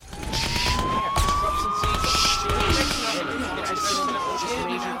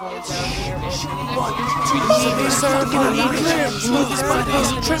Oh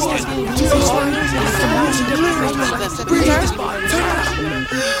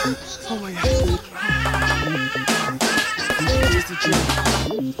my God.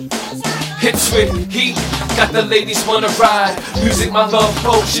 Hits with heat, got the ladies wanna ride. Music, my love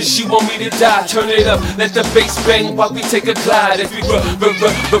potion, she want me to die. Turn it up, let the bass bang while we take a glide. As we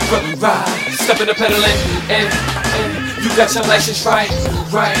ride, step in the pedaling, and you got your license right.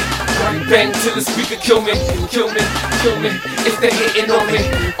 Bang till the speaker kill me. If they're hitting on me,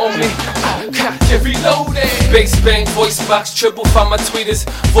 I got you reloaded. Bass bang, voice box, triple find my tweeters.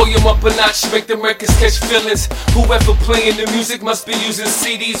 Volume up a notch, make them records catch feelings. Whoever playing the music must be using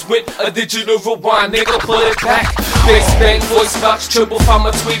CDs with a digital rewind, nigga, pull it back. Bass bang, voice box, triple find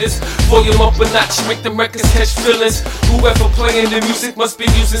my tweeters. Volume up a notch, make them records catch feelings. Whoever playing the music must be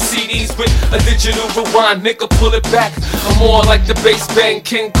using CDs with a digital rewind, nigga, pull it back. I'm more like the bass bang,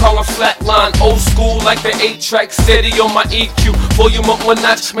 King Kong, a flatline. Old school like the 8-track, steady on my EQ. Volume up one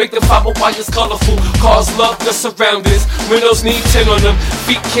notch, make the fiber wires colorful. Cars love the surroundings, windows need 10 on them.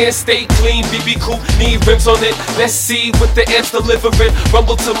 Feet can't stay clean, BB cool, need rims on it. Let's see what the amps delivering.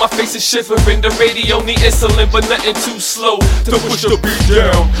 Rumble till my face is shivering. The radio need insulin, but nothing too slow to push the beat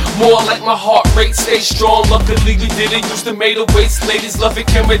down. More like my heart rate stay strong. Luckily we didn't use the made of weights. Ladies love it,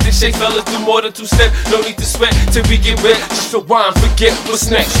 camera dish shake. Fellas do more than 2-step. No need to sweat till we get red. Just rewind, forget what's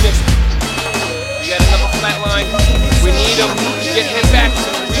next. We got another flat line. We need them. Get head back.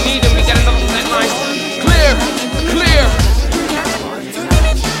 We need them. We got another flat line. Clear.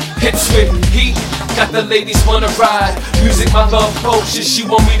 Hits with heat, got the ladies wanna ride. Music, my love potion, she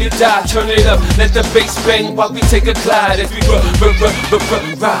want me to die. Turn it up, let the bass bang while we take a glide. As we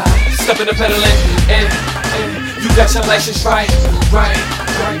ride, step in the pedaling, and you got your license right.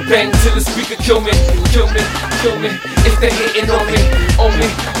 Bang till the speaker kill me. If they're hitting on me,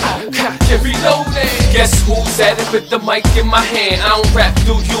 I got you reloaded. Guess who's at it with the mic in my hand? I don't rap,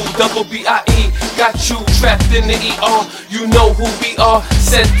 do you? Double B-I-E, got you trapped in the ER. You know who we are.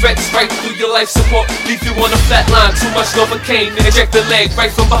 Send threats right through your life support. Leave you on a flat line. Too much Novocaine, inject the leg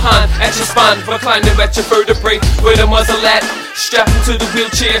right from behind at your spine. Recline them at your vertebrae where the muzzle at. Strap into the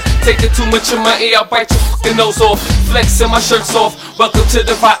wheelchair. Take it too much in my ear, I'll bite your fucking nose off. Flexing my shirt's off. Welcome to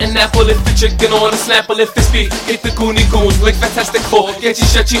the rotten apple. If the chicken on a snapple, if it's beef, hit the Goonie Goons. Lick Fantastic Four. Get you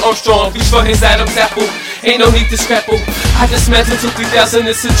Stretchy Armstrong. Reach for his Adam's apple. Ain't no need to scrapple. I just meant until 3000.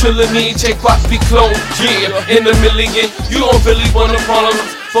 It's a trilogy. Jake Rock be cloned. Yeah, in a million. You don't really want no problems.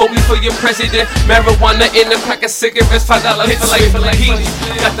 Vote me for your president. Marijuana in the pack of cigarettes. $5 hits for like heat.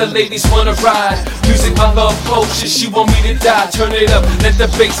 Got the ladies wanna ride. Music, my love potion, she want me to die. Turn it up, let the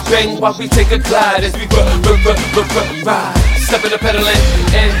bass bang while we take a glide. As we ride, step in the pedaling,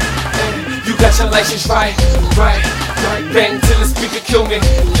 and you got your license right. Bang till the speaker kill me.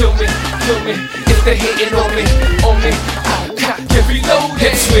 If they're hitting on me, I got you reloaded.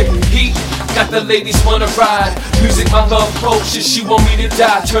 Hits with heat. Got the ladies wanna ride. Music, my love potion, she want me to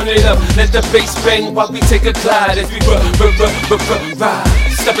die. Turn it up, let the bass bang while we take a glide. As we ride,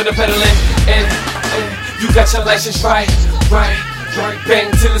 step in the pedaling, and you got your license right. Bang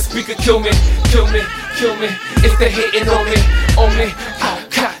till the speaker kill me. If they're hitting on me, I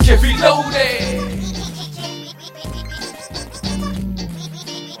got you reloaded.